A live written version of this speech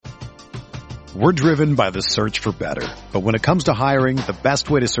We're driven by the search for better. But when it comes to hiring, the best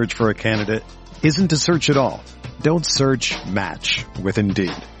way to search for a candidate isn't to search at all. Don't search, match with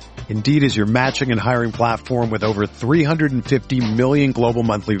Indeed. Indeed is your matching and hiring platform with over 350 million global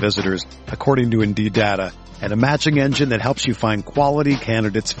monthly visitors, according to Indeed data, and a matching engine that helps you find quality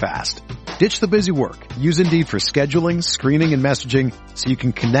candidates fast. Ditch the busy work. Use Indeed for scheduling, screening, and messaging so you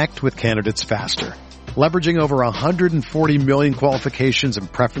can connect with candidates faster. Leveraging over 140 million qualifications and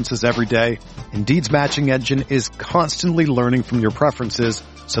preferences every day, Indeed's matching engine is constantly learning from your preferences,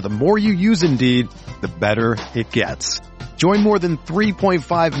 so the more you use Indeed, the better it gets. Join more than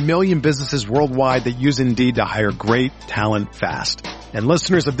 3.5 million businesses worldwide that use Indeed to hire great talent fast. And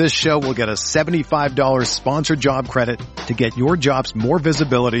listeners of this show will get a $75 sponsored job credit to get your jobs more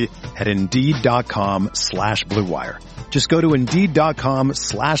visibility at Indeed.com/Blue Wire. Just go to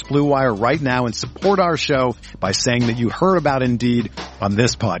Indeed.com/Blue Wire right now and support our show by saying that you heard about Indeed on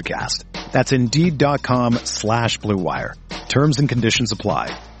this podcast. That's Indeed.com/Blue Wire. Terms and conditions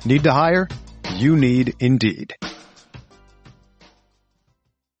apply. Need to hire? You need Indeed.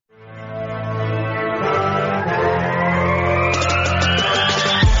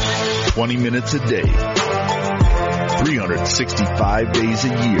 20 minutes a day, 365 days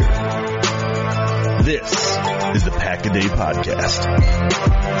a year. This is the Pack-A-Day Podcast.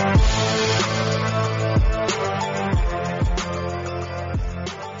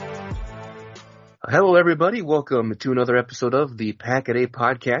 Hello, everybody. Welcome to another episode of the Pack-A-Day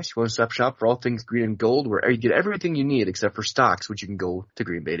Podcast, your one-stop shop for all things green and gold, where you get everything you need except for stocks, which you can go to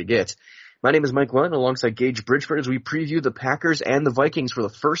Green Bay to get. My name is Mike Lund, alongside Gage Bridgford, as we preview the Packers and the Vikings for the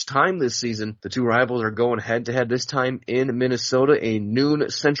first time this season. The two rivals are going head-to-head this time in Minnesota, a noon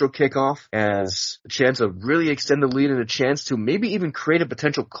Central kickoff, as a chance to really extend the lead and a chance to maybe even create a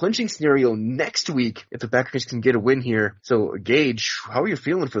potential clinching scenario next week if the Packers can get a win here. So, Gage, how are you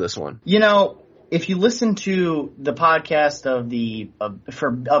feeling for this one? You know, if you listen to the podcast of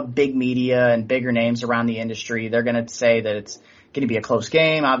big media and bigger names around the industry, they're going to say that it's going to be a close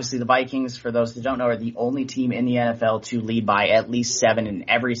game. Obviously, the Vikings, for those that don't know, are the only team in the NFL to lead by at least 7 in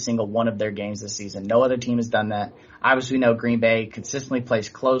every single one of their games this season. No other team has done that. Obviously, we know Green Bay consistently plays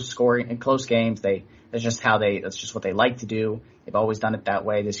close scoring and close games. That's just what they like to do. They've always done it that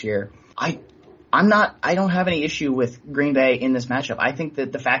way this year. I don't have any issue with Green Bay in this matchup. I think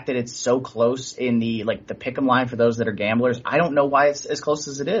that the fact that it's so close in the pick'em line for those that are gamblers, I don't know why it's as close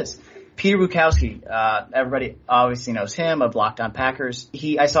as it is. Peter Bukowski, everybody obviously knows him of Locked On Packers.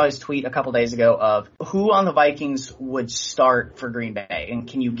 I saw his tweet a couple days ago of who on the Vikings would start for Green Bay, and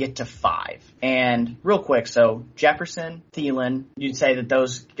can you get to 5? And real quick, so Jefferson, Thielen, you'd say that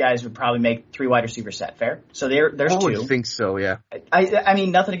those guys would probably make 3 wide receiver set. Fair? So there's 2. I would think so, yeah. I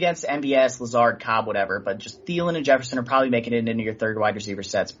mean, nothing against MBS, Lazard, Cobb, whatever, but just Thielen and Jefferson are probably making it into your 3rd wide receiver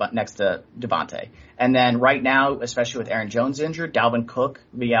sets, but next to Devontae. And then right now, especially with Aaron Jones injured, Dalvin Cook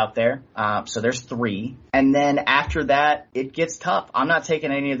will be out there. So there's 3. And then after that, it gets tough. I'm not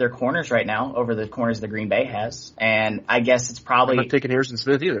taking any of their corners right now over the corners that Green Bay has. And I guess it's probably... I'm not taking Harrison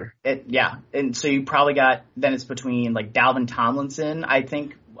Smith either. Yeah. And so you probably got... Then it's between Dalvin Tomlinson, I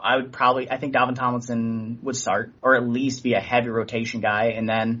think Dalvin Tomlinson would start, or at least be a heavy rotation guy. And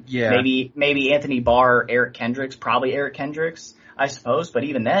then maybe Anthony Barr, Eric Kendricks, probably Eric Kendricks, I suppose. But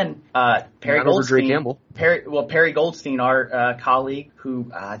even then, Perry Goldstein, our colleague,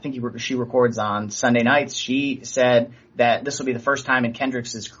 who I think she records on Sunday nights, she said that this will be the first time in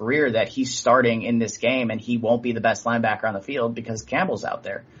Kendricks' career that he's starting in this game, and he won't be the best linebacker on the field because Campbell's out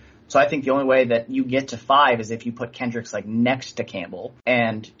there. So I think the only way that you get to 5 is if you put Kendricks next to Campbell,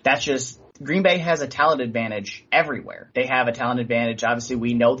 and that's just... Green Bay has a talent advantage everywhere. They have a talent advantage. Obviously,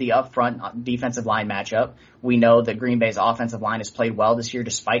 we know the upfront defensive line matchup. We know that Green Bay's offensive line has played well this year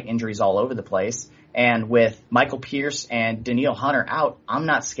despite injuries all over the place. And with Michael Pierce and Danielle Hunter out, I'm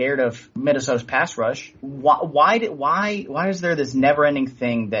not scared of Minnesota's pass rush. Why is there this never-ending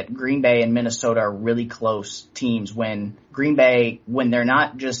thing that Green Bay and Minnesota are really close teams when Green Bay, when they're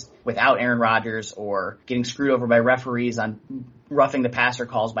not just without Aaron Rodgers or getting screwed over by referees on roughing the passer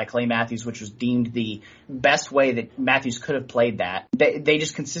calls by Clay Matthews, which was deemed the best way that Matthews could have played that. They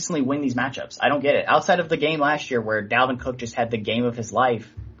just consistently win these matchups. I don't get it. Outside of the game last year where Dalvin Cook just had the game of his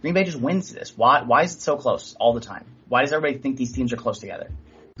life, Green Bay just wins this. Why is it so close all the time? Why does everybody think these teams are close together?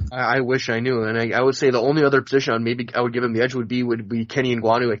 I wish I knew, and I would say the only other position maybe I would give him the edge would be Kenny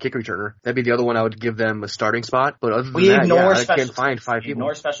Ngannou at kick returner. That'd be the other one I would give them a starting spot. But other than that, I can't find 5 people.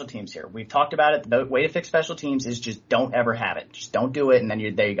 Ignore special teams here. We've talked about it. The way to fix special teams is just don't ever have it. Just don't do it, and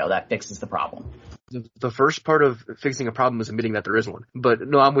then there you go. That fixes the problem. The first part of fixing a problem is admitting that there is one. But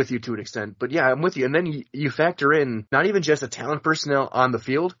no, I'm with you to an extent. But yeah, I'm with you. And then you factor in not even just the talent personnel on the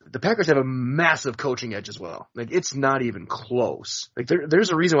field. The Packers have a massive coaching edge as well. Like, it's not even close. Like,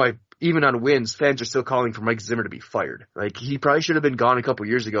 there's a reason why even on wins, fans are still calling for Mike Zimmer to be fired. Like, he probably should have been gone a couple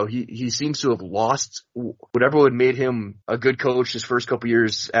years ago. He seems to have lost whatever would made him a good coach his first couple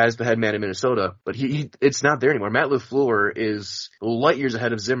years as the head man in Minnesota. But it's not there anymore. Matt LaFleur is light years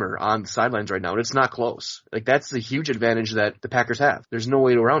ahead of Zimmer on the sidelines right now, and it's not close. Like, that's the huge advantage that the Packers have. There's no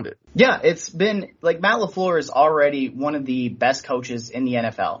way around it. Yeah, it's been, like, Matt LaFleur is already one of the best coaches in the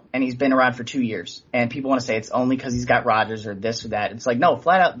NFL, and he's been around for 2 years. And people want to say it's only because he's got Rodgers or this or that. It's like, no,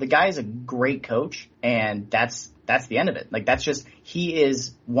 flat out, the guy is a great coach, and that's the end of it. Like, that's just, he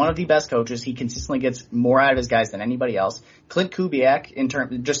is one of the best coaches. He consistently gets more out of his guys than anybody else. Clint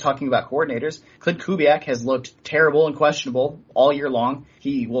Kubiak, just talking about coordinators, Clint Kubiak has looked terrible and questionable all year long.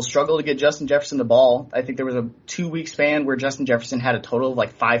 He will struggle to get Justin Jefferson the ball. I think there was a 2-week span where Justin Jefferson had a total of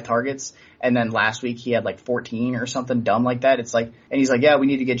like 5 targets. And then last week he had like 14 or something dumb like that. It's like, and he's like, yeah, we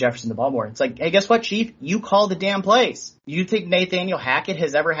need to get Jefferson the ball more. It's like, hey, guess what, Chief? You call the damn plays. You think Nathaniel Hackett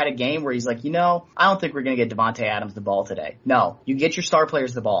has ever had a game where he's like, I don't think we're going to get Devontae Adams the ball today. No, you get your star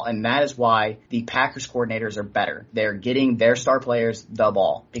players the ball. And that is why the Packers coordinators are better. They're getting their star players the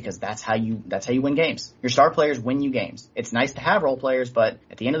ball because that's how you win games. Your star players win you games. It's nice to have role players, but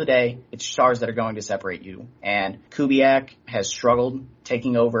at the end of the day, it's stars that are going to separate you. And Kubiak has struggled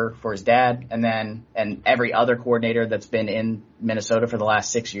taking over for his dad, and every other coordinator that's been in Minnesota for the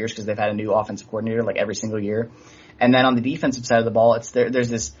last 6 years, because they've had a new offensive coordinator like every single year. And then on the defensive side of the ball, there's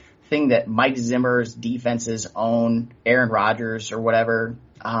this thing that Mike Zimmer's defenses own Aaron Rodgers or whatever.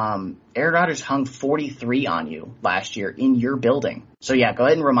 Aaron Rodgers hung 43 on you last year in your building. So yeah, go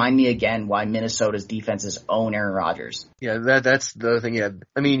ahead and remind me again why Minnesota's defenses own Aaron Rodgers. Yeah, that's the thing. Yeah,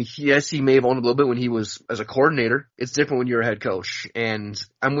 I mean, yes, he may have owned a little bit when he was as a coordinator. It's different when you're a head coach. And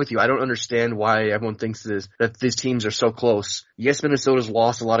I'm with you. I don't understand why everyone thinks that these teams are so close. Yes, Minnesota's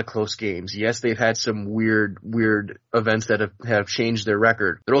lost a lot of close games. Yes, they've had some weird events that have changed their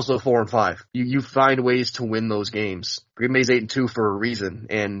record. They're also 4-5. You find ways to win those games. Green Bay's 8-2 for a reason.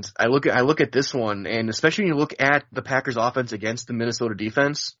 And I look at this one, and especially when you look at the Packers offense against the Minnesota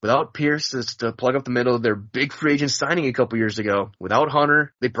defense, without Pierce to plug up the middle, their big free agent signing a couple years ago, without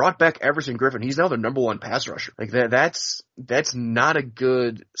Hunter, they brought back Everson Griffin. He's now their number 1 pass rusher. Like that's not a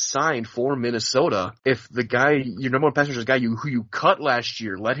good sign for Minnesota if the guy, your number 1 pass rusher is a guy who you cut last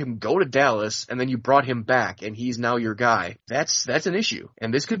year, let him go to Dallas, and then you brought him back, and he's now your guy. That's an issue.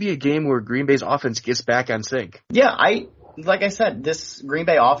 And this could be a game where Green Bay's offense gets back on sync. Yeah, like I said, this Green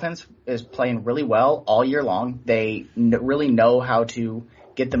Bay offense is playing really well all year long. They really know how to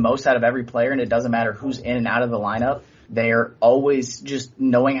get the most out of every player, and it doesn't matter who's in and out of the lineup. They're always just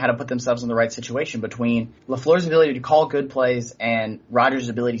knowing how to put themselves in the right situation between LaFleur's ability to call good plays and Rodgers'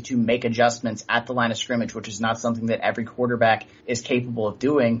 ability to make adjustments at the line of scrimmage, which is not something that every quarterback is capable of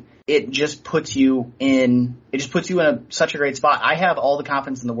doing. It just puts you in such a great spot. I have all the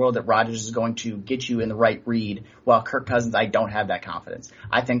confidence in the world that Rodgers is going to get you in the right read, while Kirk Cousins, I don't have that confidence.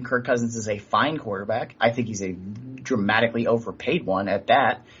 I think Kirk Cousins is a fine quarterback. I think he's a dramatically overpaid one at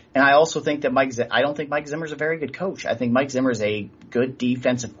that. And I also think that I don't think Mike Zimmer's a very good coach. I think Mike Zimmer's a good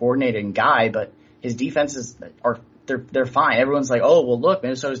defensive coordinating guy, but his defenses they're fine. Everyone's like, oh, well, look,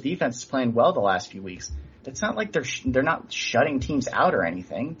 Minnesota's defense is playing well the last few weeks. It's not like they're not shutting teams out or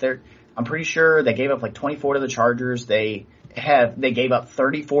anything. I'm pretty sure they gave up like 24 to the Chargers. They gave up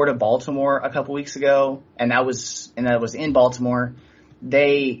 34 to Baltimore a couple weeks ago, and that was in Baltimore.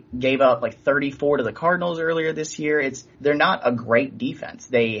 They gave up like 34 to the Cardinals earlier this year. They're not a great defense.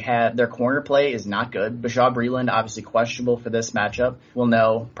 Their corner play is not good. Bashaud Breeland, obviously questionable for this matchup. We'll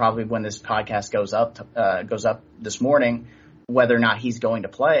know probably when this podcast goes up this morning whether or not he's going to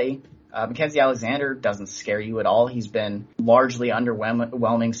play. Mackenzie Alexander doesn't scare you at all. He's been largely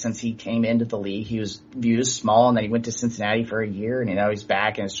underwhelming since he came into the league. He was viewed as small, and then he went to Cincinnati for a year, and now he's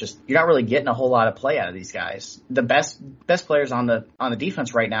back, and it's just, you're not really getting a whole lot of play out of these guys. The best players on the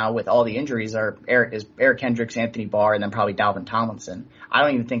defense right now with all the injuries are Eric Kendricks, Anthony Barr, and then probably Dalvin Tomlinson. I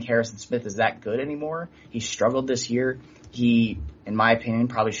don't even think Harrison Smith is that good anymore. He struggled this year. He, in my opinion,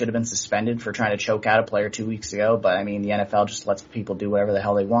 probably should have been suspended for trying to choke out a player 2 weeks ago, but I mean, the NFL just lets people do whatever the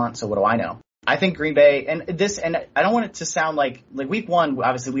hell they want, so what do I know? I think Green Bay, and I don't want it to sound like week 1,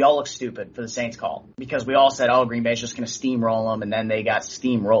 obviously we all look stupid for the Saints call, because we all said, oh, Green Bay's just going to steamroll them, and then they got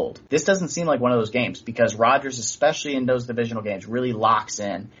steamrolled. This doesn't seem like one of those games, because Rodgers, especially in those divisional games, really locks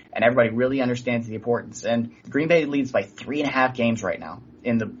in, and everybody really understands the importance, and Green Bay leads by 3.5 games right now.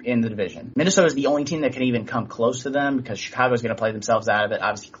 in the division. Minnesota is the only team that can even come close to them because Chicago's going to play themselves out of it.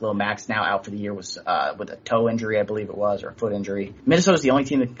 Obviously, Khalil Mack's now out for the year with a toe injury, I believe it was, or a foot injury. Minnesota's the only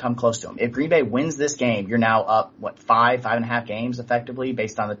team that can come close to them. If Green Bay wins this game, you're now up, 5.5 games effectively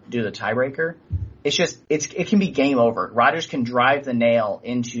based on due to the tiebreaker. It's just, it can be game over. Rodgers can drive the nail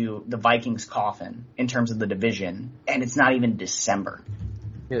into the Vikings' coffin in terms of the division, and it's not even December.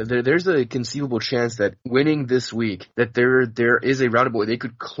 Yeah, there's a conceivable chance that winning this week, that there is a roundabout where they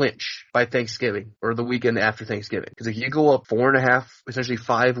could clinch by Thanksgiving or the weekend after Thanksgiving. Because if you go up 4.5, essentially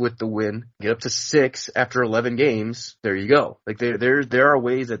 5 with the win, get up to 6 after 11 games, there you go. Like there are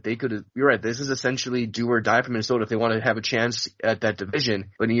ways that they could. You're right. This is essentially do or die for Minnesota if they want to have a chance at that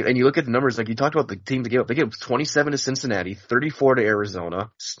division. But you look at the numbers, like you talked about the teams that gave up. They gave up 27 to Cincinnati, 34 to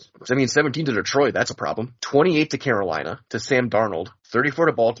Arizona. 17 to Detroit. That's a problem. 28 to Carolina to Sam Darnold. 34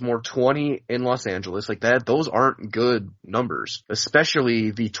 to Baltimore, 20 in Los Angeles, like that, those aren't good numbers,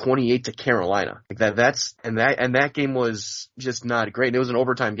 especially the 28 to Carolina. Like that game was just not great. It was an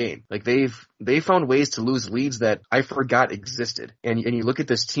overtime game. Like they found ways to lose leads that I forgot existed. And you look at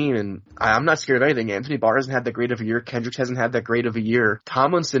this team, and I'm not scared of anything. Anthony Barr hasn't had that great of a year. Kendricks hasn't had that great of a year.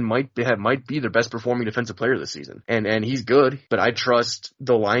 Tomlinson might be their best performing defensive player this season. And he's good, but I trust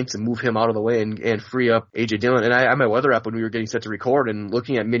the line to move him out of the way and free up A.J. Dillon. And I had my weather app when we were getting set to record, and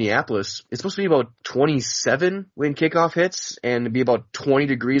looking at Minneapolis, it's supposed to be about 27 when kickoff hits and be about 20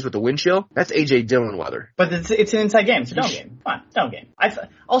 degrees with the wind chill. That's A.J. Dillon weather. But it's an inside game. It's a dome game. Come on, dome game. I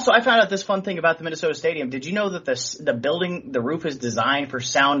found out this fun thing about the Minnesota Stadium. Did you know that the building, the roof is designed for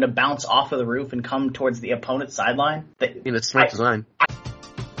sound to bounce off of the roof and come towards the opponent's sideline? It's smart design.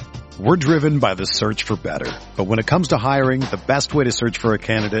 We're driven by the search for better. But when it comes to hiring, the best way to search for a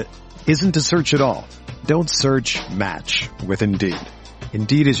candidate isn't to search at all. Don't search, match with Indeed.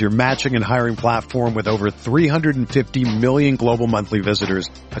 Indeed is your matching and hiring platform with over 350 million global monthly visitors,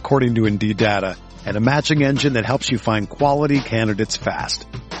 according to Indeed data, and a matching engine that helps you find quality candidates fast.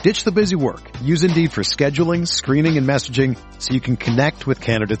 Ditch the busy work. Use Indeed for scheduling, screening, and messaging so you can connect with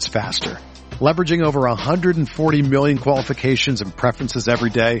candidates faster. Leveraging over 140 million qualifications and preferences every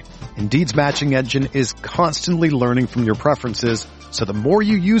day, Indeed's matching engine is constantly learning from your preferences, so the more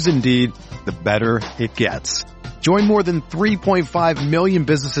you use Indeed, the better it gets. Join more than 3.5 million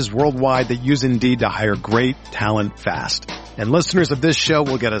businesses worldwide that use Indeed to hire great talent fast. And listeners of this show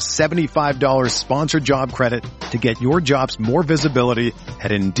will get a $75 sponsored job credit to get your jobs more visibility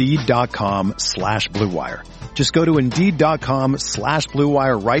at Indeed.com/Blue Wire. Just go to Indeed.com/Blue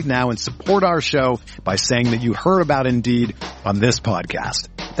Wire right now and support our show by saying that you heard about Indeed on this podcast.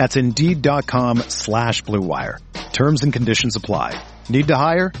 That's Indeed.com/Blue Wire. Terms and conditions apply. Need to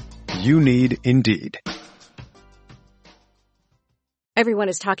hire? You need Indeed. Everyone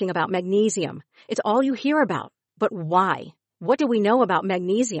is talking about magnesium. It's all you hear about. But why? What do we know about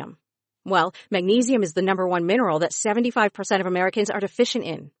magnesium? Well, magnesium is the number one mineral that 75% of Americans are deficient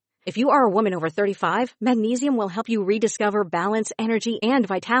in. If you are a woman over 35, magnesium will help you rediscover balance, energy, and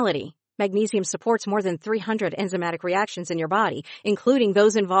vitality. Magnesium supports more than 300 enzymatic reactions in your body, including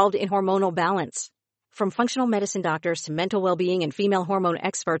those involved in hormonal balance. From functional medicine doctors to mental well-being and female hormone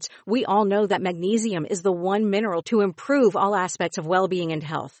experts, we all know that magnesium is the one mineral to improve all aspects of well-being and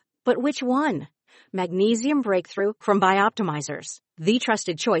health. But which one? Magnesium Breakthrough from Bioptimizers, the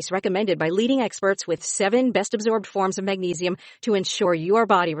trusted choice recommended by leading experts with 7 best-absorbed forms of magnesium to ensure your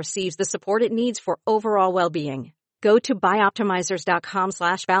body receives the support it needs for overall well-being. Go to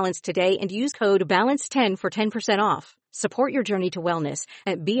bioptimizers.com/balance today and use code BALANCE10 for 10% off. Support your journey to wellness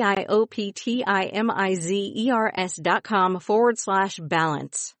at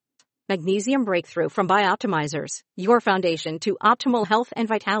bioptimizers.com/balance. Magnesium Breakthrough from Bioptimizers, your foundation to optimal health and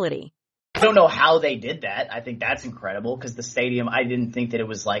vitality. I don't know how they did that. I think that's incredible because the stadium, I didn't think that it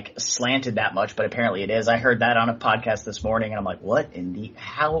was like slanted that much, but apparently it is. I heard that on a podcast this morning and I'm like, what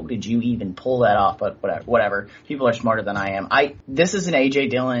how did you even pull that off? But whatever. People are smarter than I am. This is an A.J.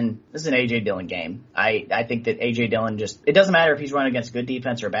 Dillon game. I think that A.J. Dillon it doesn't matter if he's running against good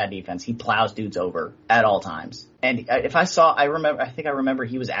defense or bad defense. He plows dudes over at all times. And I remember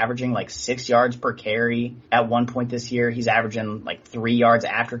he was averaging like 6 yards per carry at one point this year. He's averaging like 3 yards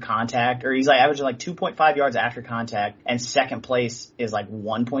after contact, or he's like averaging like 2.5 yards after contact, and second place is like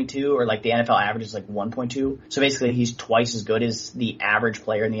 1.2, or like the NFL average is like 1.2. So basically he's twice as good as the average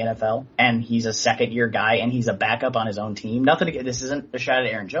player in the NFL, and he's a second year guy, and he's a backup on his own team. This isn't a shot at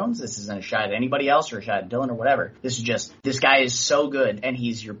Aaron Jones. This isn't a shot at anybody else or a shot at Dillon or whatever. This is just, this guy is so good, and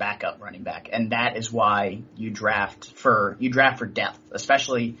he's your backup running back, and that is why you draft draft for depth,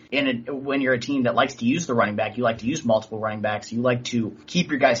 especially when you're a team that likes to use the running back. You like to use multiple running backs. You like to keep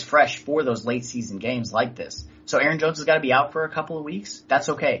your guys fresh for those late season games like this. So Aaron Jones has got to be out for a couple of weeks. That's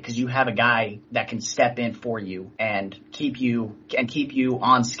okay, because you have a guy that can step in for you and keep you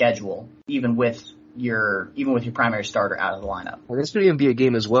on schedule, even with your primary starter out of the lineup. Well, this could even be a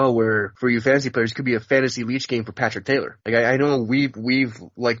game as well where, for you fantasy players, could be a fantasy leech game for Patrick Taylor. Like, I know we've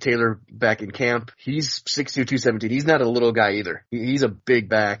liked Taylor back in camp. He's 6'2", 217. He's not a little guy either. He's a big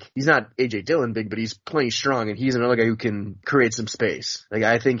back. He's not A.J. Dillon big, but he's plenty strong, and he's another guy who can create some space. Like,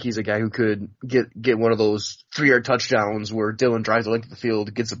 I think he's a guy who could get one of those 3-yard touchdowns where Dillon drives the length of the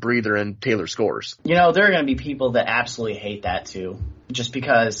field, gets a breather, and Taylor scores. You know, there are going to be people that absolutely hate that too, just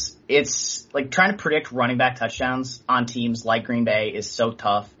because it's like trying to predict running back touchdowns on teams like Green Bay is so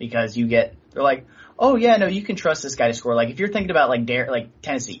tough, because they're like, oh yeah, no, you can trust this guy to score. Like, if you're thinking about like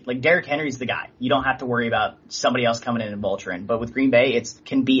Tennessee, like Derrick Henry's the guy. You don't have to worry about somebody else coming in and vulturing. But with Green Bay, it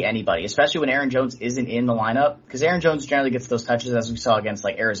can be anybody, especially when Aaron Jones isn't in the lineup, because Aaron Jones generally gets those touches, as we saw against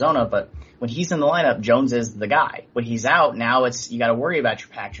like Arizona. But when he's in the lineup, Jones is the guy. When he's out, now you got to worry about your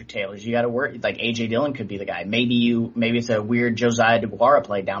Patrick Taylors. You got to worry, like A.J. Dillon could be the guy. Maybe it's a weird Josiah DeGuara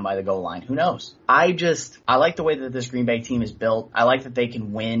play down by the goal line. Who knows? I like the way that this Green Bay team is built. I like that they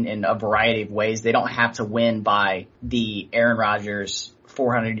can win in a variety of ways. They don't have to win by the Aaron Rodgers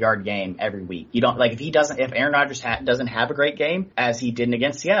 400-yard game every week. You don't, like, if Aaron Rodgers doesn't have a great game, as he didn't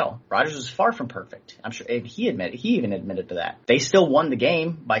against Seattle, Rodgers was far from perfect. I'm sure he even admitted to that. They still won the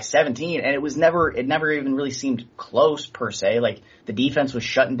game by 17, and it never even really seemed close per se. Like, the defense was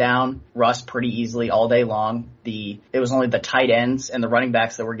shutting down Russ pretty easily all day long. It was only the tight ends and the running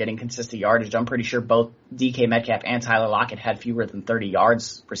backs that were getting consistent yardage. I'm pretty sure both DK Metcalf and Tyler Lockett had fewer than 30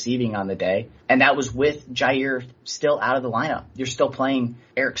 yards receiving on the day. And that was with Jair still out of the lineup. You're still playing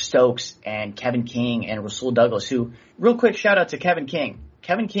Eric Stokes and Kevin King and Rasul Douglas, who, real quick shout out to Kevin King.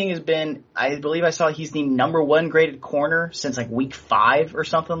 Kevin King has been, I believe I saw he's the number 1 graded corner since like week 5 or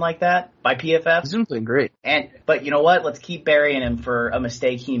something like that by PFF. He's doing great. But you know what? Let's keep burying him for a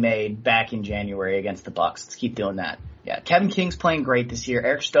mistake he made back in January against the Bucs. Let's keep doing that. Yeah, Kevin King's playing great this year.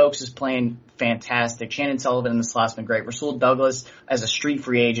 Eric Stokes is playing fantastic. Shannon Sullivan in the slot's been great. Rasul Douglas as a street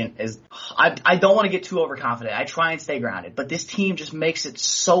free agent is, I don't want to get too overconfident. I try and stay grounded, but this team just makes it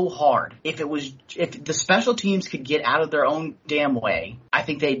so hard. If the special teams could get out of their own damn way,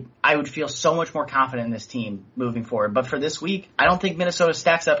 I would feel so much more confident in this team moving forward. But for this week, I don't think Minnesota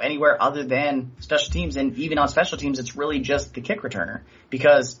stacks up anywhere other than special teams. And even on special teams, it's really just the kick returner,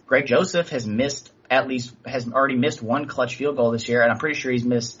 because Greg Joseph has already missed 1 clutch field goal this year, and I'm pretty sure he's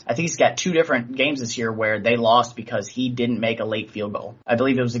got 2 different games this year where they lost because he didn't make a late field goal. I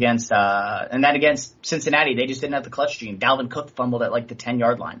believe it was against Cincinnati. They just didn't have the clutch gene. Dalvin Cook fumbled at like the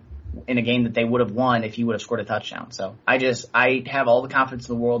 10-yard line in a game that they would have won if he would have scored a touchdown. So I have all the confidence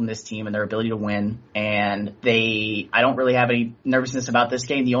in the world in this team and their ability to win, and I don't really have any nervousness about this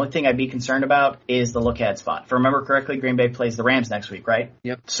game. The only thing I'd be concerned about is the look-ahead spot. If I remember correctly, Green Bay plays the Rams next week, right?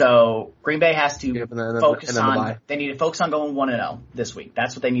 Yep. So Green Bay has to focus on, they need to focus on going 1-0 this week.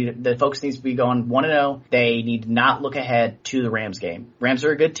 That's what they need. The focus needs to be going 1-0. They need to not look ahead to the Rams game. Rams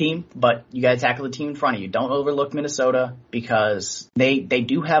are a good team, but you got to tackle the team in front of you. Don't overlook Minnesota, because they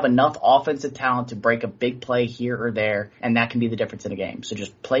do have enough offensive talent to break a big play here or there, and that can be the difference in a game. So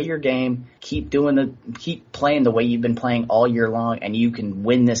just play your game, keep playing the way you've been playing all year long, and you can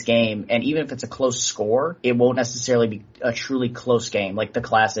win this game. And even if it's a close score, it won't necessarily be a truly close game, like the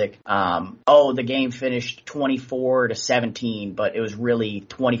classic, the game finished 24-17, but it was really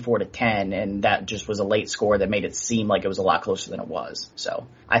 24-10, and that just was a late score that made it seem like it was a lot closer than it was. So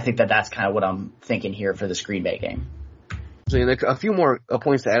I think that's kind of what I'm thinking here for this Green Bay game. A few more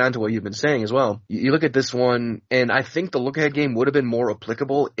points to add on to what you've been saying as well. You look at this one, and I think the look-ahead game would have been more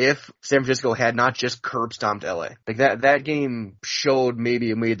applicable if San Francisco had not just curb-stomped LA. Like, that game showed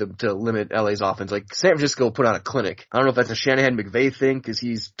maybe a way to limit LA's offense. Like, San Francisco put on a clinic. I don't know if that's a Shanahan-McVay thing, because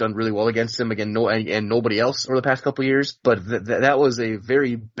he's done really well against them, again, and nobody else over the past couple of years. But that was a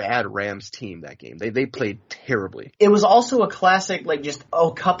very bad Rams team, that game. They played terribly. It was also a classic, like, just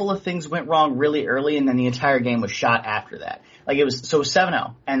a couple of things went wrong really early, and then the entire game was shot after that. Like, it was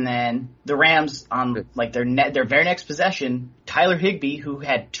 7-0, and then the Rams on like their very next possession, Tyler Higbee, who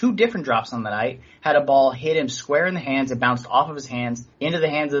had 2 different drops on the night, had a ball hit him square in the hands. It bounced off of his hands into the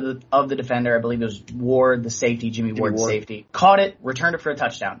hands of the defender. I believe it was Ward, the safety, Jimmy Ward, the safety. Caught it, returned it for a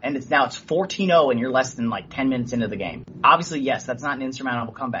touchdown, and it's 14-0, and you're less than like 10 minutes into the game. Obviously, yes, that's not an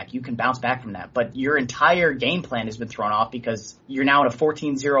insurmountable comeback. You can bounce back from that, but your entire game plan has been thrown off because you're now in a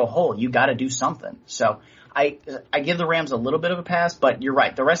 14-0 hole. You got to do something. So I give the Rams a little bit of a pass, but you're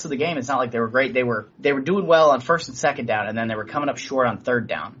right. The rest of the game, it's not like they were great. They were doing well on first and second down, and then they were coming up short on third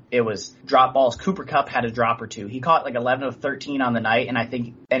down. It was drop balls. Cooper Kupp had a drop or two. He caught like 11 of 13 on the night,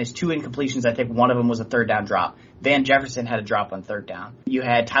 and his 2 incompletions, I think one of them was a third down drop. Van Jefferson had a drop on third down. You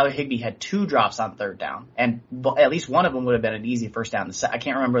had Tyler Higbee had 2 drops on third down, and at least one of them would have been an easy first down. I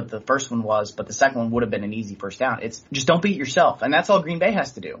can't remember what the first one was, but the second one would have been an easy first down. It's just don't beat yourself, and that's all Green Bay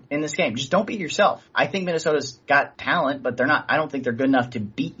has to do in this game. Just don't beat yourself. I think Minnesota's got talent, but I don't think they're good enough to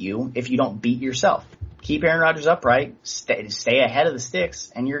beat you if you don't beat yourself. Keep Aaron Rodgers upright, stay ahead of the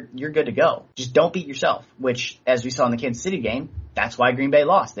sticks, and you're good to go. Just don't beat yourself, which, as we saw in the Kansas City game, that's why Green Bay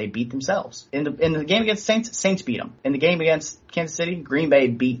lost. They beat themselves. In the game against Saints beat them. In the game against Kansas City, Green Bay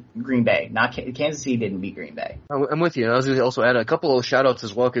beat Green Bay. Not Kansas City didn't beat Green Bay. I'm with you. And I was going to also add a couple of shout-outs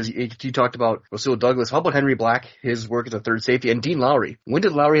as well, because you talked about Rasul Douglas. How about Henry Black, his work as a third safety, and Dean Lowry? When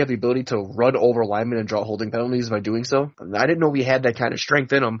did Lowry have the ability to run over linemen and draw holding penalties by doing so? I didn't know we had that kind of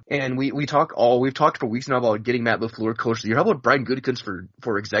strength in him. And we've talked for weeks now about getting Matt LaFleur Coach of the Year. How about Brian Gutekunst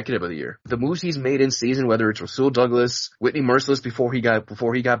for Executive of the Year? The moves he's made in season, whether it's Rasul Douglas, Whitney Merciless before he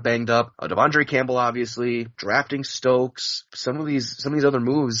got banged up, Devondre Campbell, obviously, drafting Stokes, some of these other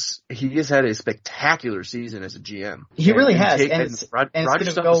moves, he just had a spectacular season as a GM. He really has.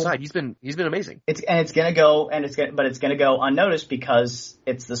 Rodgers on the side, he's been amazing. It's gonna go unnoticed because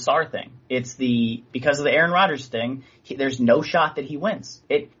it's the SAR thing. Because of the Aaron Rodgers thing. There's no shot that he wins.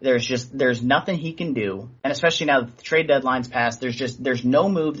 There's nothing he can do, and especially now that the trade deadline's passed, there's no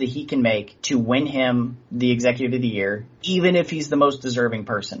move that he can make to win him the Executive of the Year, even if he's the most deserving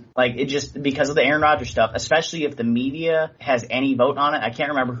person. Like, because of the Aaron Rodgers stuff, especially if the media has any vote on it. I can't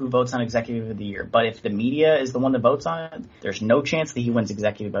remember who votes on Executive of the Year, but if the media is the one that votes on it, there's no chance that he wins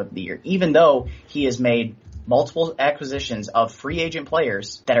Executive of the Year, even though he has made multiple acquisitions of free agent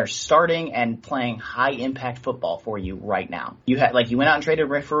players that are starting and playing high impact football for you right now. You went out and traded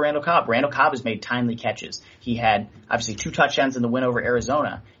for Randall Cobb. Randall Cobb has made timely catches. He had obviously 2 touchdowns in the win over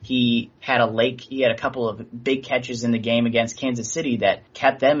Arizona. He had a couple of big catches in the game against Kansas City that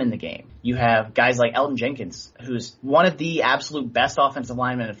kept them in the game. You have guys like Elton Jenkins, who's one of the absolute best offensive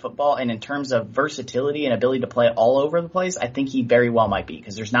linemen in football, and in terms of versatility and ability to play all over the place, I think he very well might be,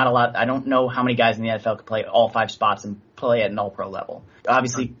 because there's not a lot. I don't know how many guys in the NFL could play all 5 spots and play at an all-pro level.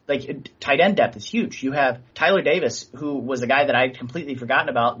 Obviously, tight end depth is huge. You have Tyler Davis, who was a guy that I had completely forgotten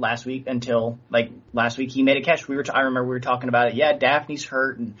about last week until, last week he made a catch. I remember we were talking about it. Yeah, Daphne's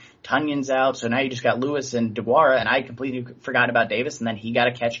hurt and Tunyon's out, so now you just got Lewis and DeGuara, and I completely forgot about Davis, and then he got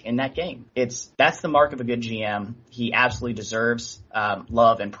a catch in that game. That's the mark of a good GM. He absolutely deserves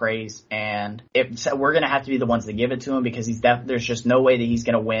love and praise, and we're going to have to be the ones that give it to him, because there's just no way that he's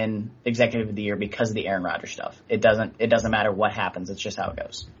going to win Executive of the Year because of the Aaron Rodgers stuff. It doesn't matter what happens. It's just how it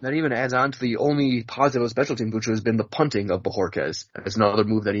goes. That even adds on to the only positive special team, which has been the punting of Bajorquez. That's another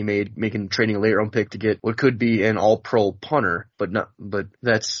move that he made, trading a late round pick to get what could be an all-pro punter, but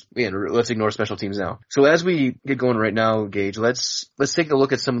that's, let's ignore special teams now. So as we get going right now, Gage, let's take a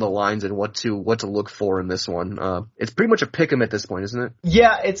look at some of the lines and what to look for in this one. It's pretty much a pick 'em at this point, isn't it?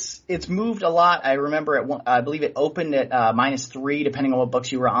 Yeah, it's moved a lot. I remember I believe it opened at -3, depending on what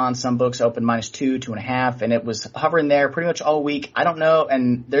books you were on. Some books opened -2, 2.5, and it was hovering there pretty much all week. I don't know,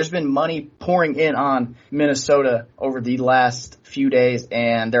 and there's been money pouring in on Minnesota over the last few days,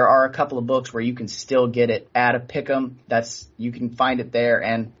 and there are a couple of books where you can still get it at a pick'em. You can find it there,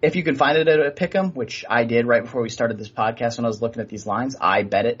 and if you can find it at a pick'em, which I did right before we started this podcast when I was looking at these lines, I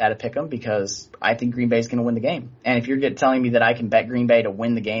bet it at a pick'em because I think Green Bay is going to win the game. And if you're telling me that I can bet Green Bay to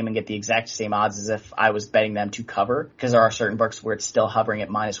win the game and get the exact same odds as if I was betting them to cover, because there are certain books where it's still hovering at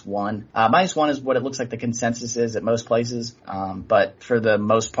 -1. -1 is what it looks like the consensus is at most places, but for the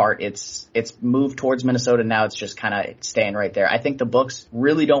most part, it's moved towards Minnesota. Now it's just kind of staying right there. I think the books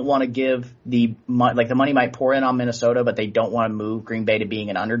really don't want to give the money might pour in on Minnesota, but they don't want to move Green Bay to being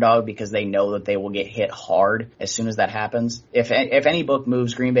an underdog because they know that they will get hit hard as soon as that happens. If any book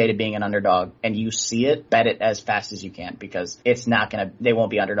moves Green Bay to being an underdog and you see it, bet it as fast as you can, because they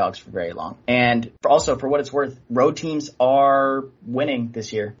won't be underdogs for very long. And also, for what it's worth, road teams are winning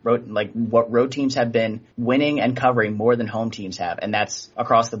this year. Road teams have been winning and covering more than home teams have, and that's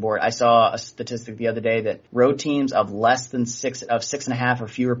across the board. I saw a statistic the other day that road teams of less than 6.5 or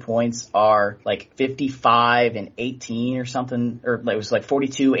fewer points are 55-18 or something, or it was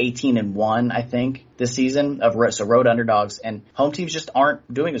 42-18-1, I think, this season so road underdogs, and home teams just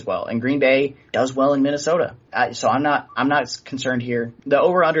aren't doing as well. And Green Bay does well in Minnesota, so I'm not concerned here. The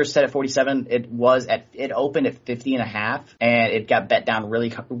over under is set at 47. It opened at 50.5, and it got bet down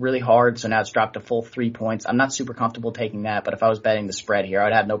really really hard. So now it's dropped a full 3 points. I'm not super comfortable taking that, but if I was betting the spread here,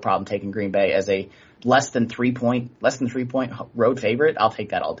 I'd have no problem taking Green Bay as a less than 3 point road favorite, I'll take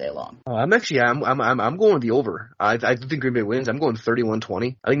that all day long. I'm going the over. I think Green Bay wins. I'm going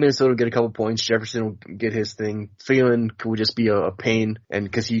 31-20. I think Minnesota will get a couple points. Jefferson will get his thing. Thielen will just be a pain, and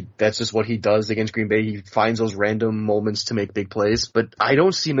because that's just what he does against Green Bay. He finds those random moments to make big plays. But I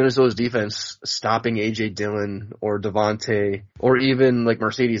don't see Minnesota's defense stopping A.J. Dillon or Devontae or even like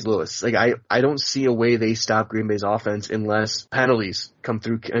Mercedes Lewis. Like I don't see a way they stop Green Bay's offense unless penalties come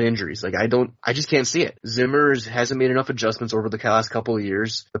through and injuries. Like I just can't see it. Zimmer hasn't made enough adjustments over the last couple of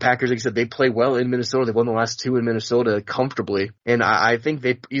years. The Packers, like I said, they play well in Minnesota. They won the last 2 in Minnesota comfortably. And I think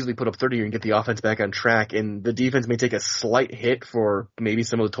they easily put up 30 here and get the offense back on track. And the defense may take a slight hit for maybe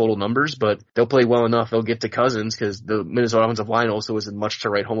some of the total numbers, but they'll play well enough. They'll get to Cousins because the Minnesota offensive line also isn't much to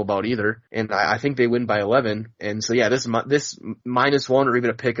write home about either. And I think they win by 11. And so yeah, this -1 or even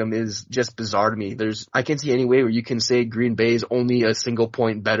a pick'em is just bizarre to me. I can't see any way where you can say Green Bay is only a single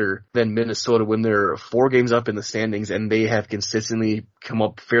point better than Minnesota when they're 4 games up in the standings and they have consistently come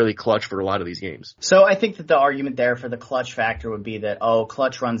up fairly clutch for a lot of these games. So I think that the argument there for the clutch factor would be that,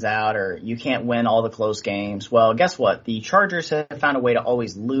 clutch runs out or you can't win all the close games. Well, guess what? The Chargers have found a way to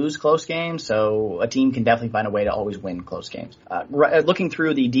always lose close games, so a team can definitely find a way to always win close games. Looking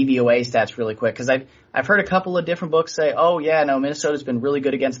through the DVOA stats really quick, because I've heard a couple of different books say, Minnesota's been really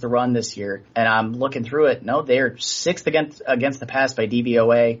good against the run this year. And I'm looking through it. No, they're 6th against the pass by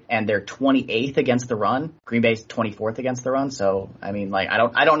DVOA, and they're 28th against the run. Green Bay's 24th against the run. So, I mean, like,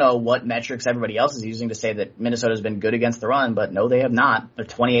 I don't know what metrics everybody else is using to say that Minnesota's been good against the run, but no, they have not. They're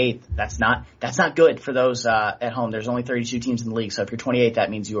 28th. That's not good for those at home. There's only 32 teams in the league. So if you're 28th, that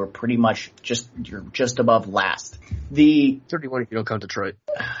means you are pretty much you're just above last. 31 if you don't count Detroit.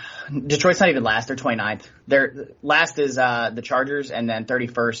 Detroit's not even last. They're 29th. Their last is the Chargers, and then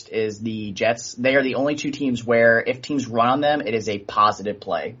 31st is the Jets. They are the only 2 teams where if teams run on them, it is a positive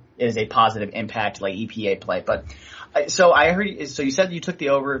play. It is a positive impact, like EPA play. But so I heard. So you said you took the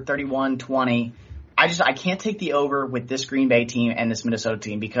over 31-20. I can't take the over with this Green Bay team and this Minnesota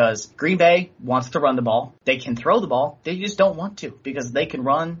team because Green Bay wants to run the ball. They can throw the ball. They just don't want to because they can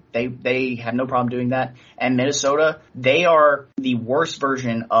run. They have no problem doing that. And Minnesota, they are the worst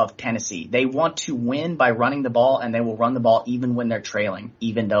version of Tennessee. They want to win by running the ball, and they will run the ball even when they're trailing,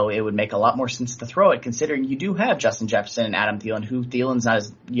 even though it would make a lot more sense to throw it considering you do have Justin Jefferson and Adam Thielen, who Thielen's not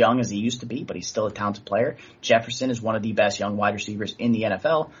as young as he used to be, but he's still a talented player. Jefferson is one of the best young wide receivers in the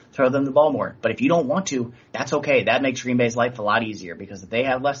NFL. Throw them the ball more. But if you don't want to, that's okay. That makes Green Bay's life a lot easier because if they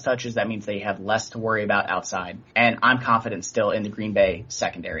have less touches, that means they have less to worry about outside. And I'm confident still in the Green Bay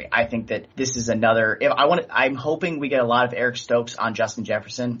secondary. I think that this is another. I'm hoping we get a lot of Eric Stokes on Justin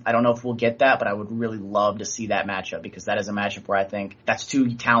Jefferson. I don't know if we'll get that, but I would really love to see that matchup because that is a matchup where I think that's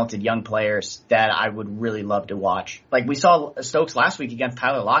 2 talented young players that I would really love to watch. Like we saw Stokes last week against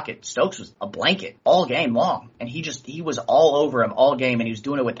Tyler Lockett. Stokes was a blanket all game long, and he was all over him all game, and he was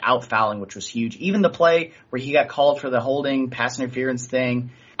doing it without fouling, which was huge. Even the play where he got called for the holding pass interference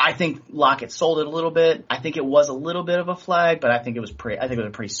thing, I think Lockett sold it a little bit. I think it was a little bit of a flag, but I think it was a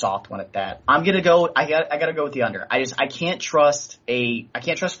pretty soft one at that. I gotta go with the under. I can't trust Green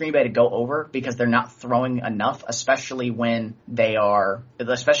Bay to go over because they're not throwing enough, especially when they're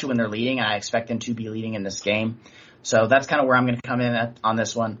leading, and I expect them to be leading in this game. So that's kind of where I'm going to come in on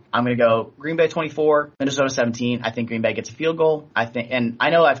this one. I'm going to go Green Bay 24, Minnesota 17. I think Green Bay gets a field goal. And I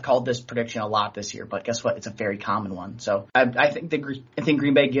know I've called this prediction a lot this year, but guess what? It's a very common one. So I think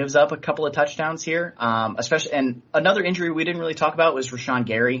Green Bay gives up a couple of touchdowns here. Especially, and another injury we didn't really talk about was Rashawn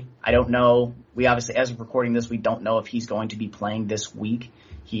Gary. I don't know. We obviously, as of recording this, we don't know if he's going to be playing this week.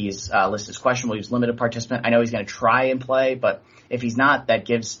 He's listed as questionable. He's limited participant. I know he's going to try and play, but if he's not,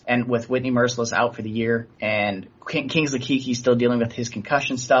 and with Whitney Merciless out for the year and Kingsley Keke still dealing with his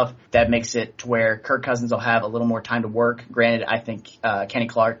concussion stuff, that makes it to where Kirk Cousins will have a little more time to work. Granted, I think Kenny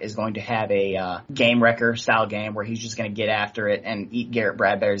Clark is going to have a game wrecker style game where he's just going to get after it and eat Garrett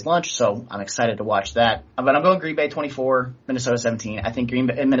Bradbury's lunch, so I'm excited to watch that. But I'm going Green Bay 24, Minnesota 17. I think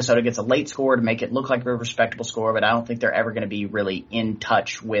Minnesota gets a late score to make it look like a respectable score, but I don't think they're ever going to be really in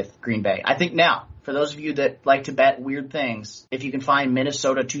touch with Green Bay. I think now, for those of you that like to bet weird things, if you can find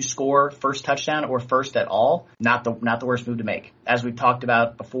Minnesota to score first touchdown or first at all, not the worst move to make. As we've talked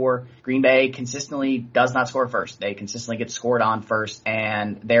about before, Green Bay consistently does not score first. They consistently get scored on first,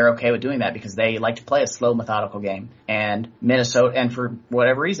 and they're okay with doing that because they like to play a slow, methodical game. And Minnesota, and for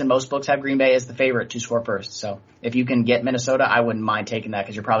whatever reason, most books have Green Bay as the favorite to score first. So if you can get Minnesota, I wouldn't mind taking that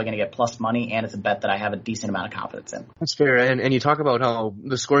because you're probably going to get plus money, and it's a bet that I have a decent amount of confidence in. That's fair. And you talk about how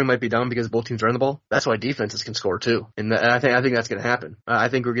the scoring might be down because both teams run the ball. ball, that's why defenses can score too. And I think that's going to happen. I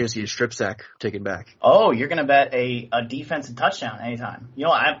think we're going to see a strip sack taken back. Oh, you're going to bet a defensive touchdown anytime. You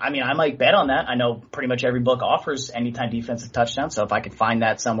know, I mean, I might bet on that. I know pretty much every book offers anytime defensive touchdown. So if I could find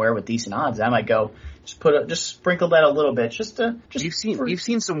that somewhere with decent odds, I might go just sprinkle that a little bit. You've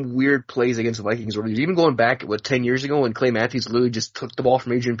seen some weird plays against the Vikings, or even going back 10 years ago when Clay Matthews literally just took the ball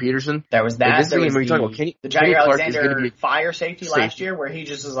from Adrian Peterson. There was that. Like there was the Jair Alexander fire safety last year, where he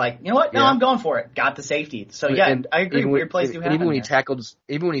just was like, you know what? No, I'm going for it. Got the safety. So I agree. Weird plays do happen. Even when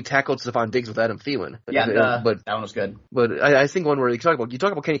he tackled Stephon Diggs with Adam Thielen. That one was good. But I think one where you talk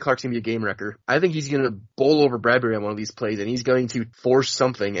about Kenny Clark's gonna be a game wrecker. I think he's gonna bowl over Bradbury on one of these plays, and he's going to force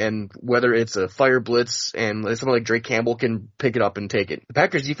something, and whether it's a fire blitz and someone like Drake Campbell can pick it up and take it. The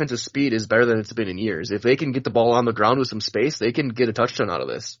Packers' defensive speed is better than it's been in years. If they can get the ball on the ground with some space, they can get a touchdown out of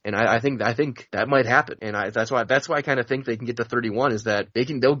this. And I think that might happen. And that's why I kind of think they can get to 31, is that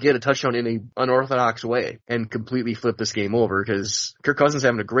they'll get a touchdown in an unorthodox way and completely flip this game over, because Kirk Cousins is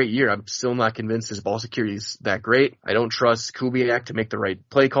having a great year. I'm still not convinced his ball security is that great. I don't trust Kubiak to make the right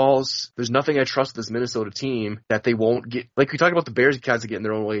play calls. There's nothing I trust this Minnesota team that they won't get. Like we talked about, the Bears guys getting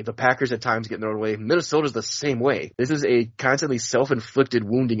their own way. The Packers at times getting their own way. Minnesota's the same way. This is a constantly self-inflicted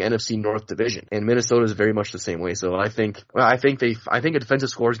wounding NFC North division, and Minnesota is very much the same way. So I think a defensive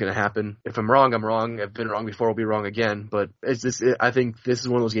score is going to happen. If I'm wrong, I'm wrong. I've been wrong before. I'll be wrong again. But I think this is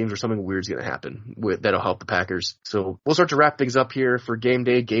one of those games where something weird is going to happen that'll help the Packers. So we'll start to wrap things up here for game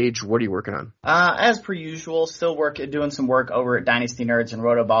day. Gage, what are you working on? As per usual, still doing some work over at Dynasty Nerds and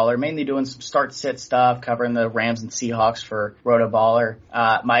Rotoballer, mainly doing some start-sit stuff, covering the Rams and Seahawks for Rotoballer.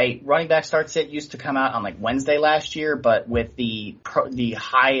 My running back start-sit used to come out on Wednesday last year, but with the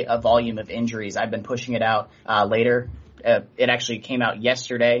high volume of injuries, I've been pushing it out later. It actually came out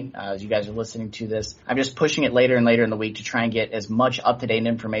yesterday, as you guys are listening to this. I'm just pushing it later and later in the week to try and get as much up-to-date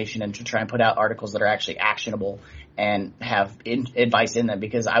information and to try and put out articles that are actually actionable and have advice in them,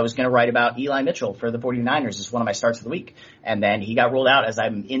 because I was going to write about Eli Mitchell for the 49ers as one of my starts of the week. And then he got ruled out as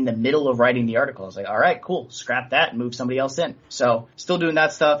I'm in the middle of writing the article. I was like, all right, cool. Scrap that and move somebody else in. So still doing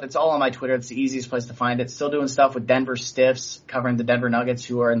that stuff. It's all on my Twitter. It's the easiest place to find it. Still doing stuff with Denver Stiffs, covering the Denver Nuggets,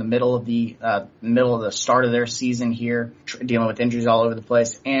 who are in the middle of the start of their season here, dealing with injuries all over the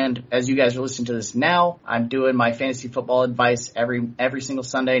place. And as you guys are listening to this now, I'm doing my fantasy football advice every single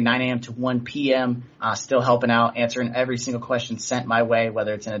Sunday, 9 a.m. to 1 p.m. Still helping out, answering every single question sent my way,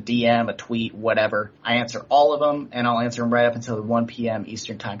 whether it's in a DM, a tweet, whatever. I answer all of them, and I'll answer them right up until the 1 p.m.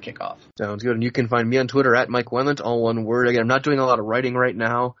 Eastern Time kickoff. Sounds good. And you can find me on Twitter at Mike Wendlandt, all one word. Again, I'm not doing a lot of writing right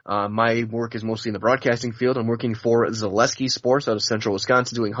now. My work is mostly in the broadcasting field. I'm working for Zaleski Sports out of Central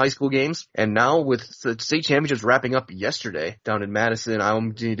Wisconsin, doing high school games. And now with the state championships wrapping up yesterday down in Madison,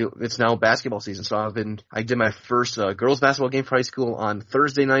 it's now basketball season. So I did my first girls basketball game for high school on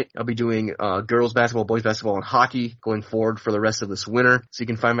Thursday night. I'll be doing girls basketball, boys basketball, and hockey going forward for the rest of this winter. So you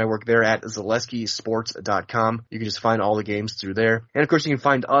can find my work there at ZaleskiSports.com. You can just find all the games through there. And of course, you can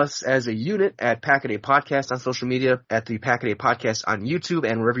find us as a unit at Pack-A-Day Podcast on social media, at the Pack-A-Day Podcast on YouTube,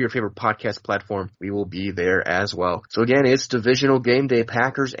 and wherever your favorite podcast platform, we will be there as well. So again, it's divisional game day,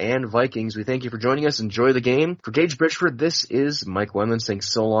 Packers and Vikings. We thank you for joining us. Enjoy the game. For Gage Bridgford, this is Mike Wendlandt saying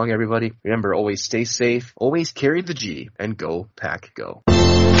so long, everybody. Remember, always stay safe, always carry the G, and go Pack Go.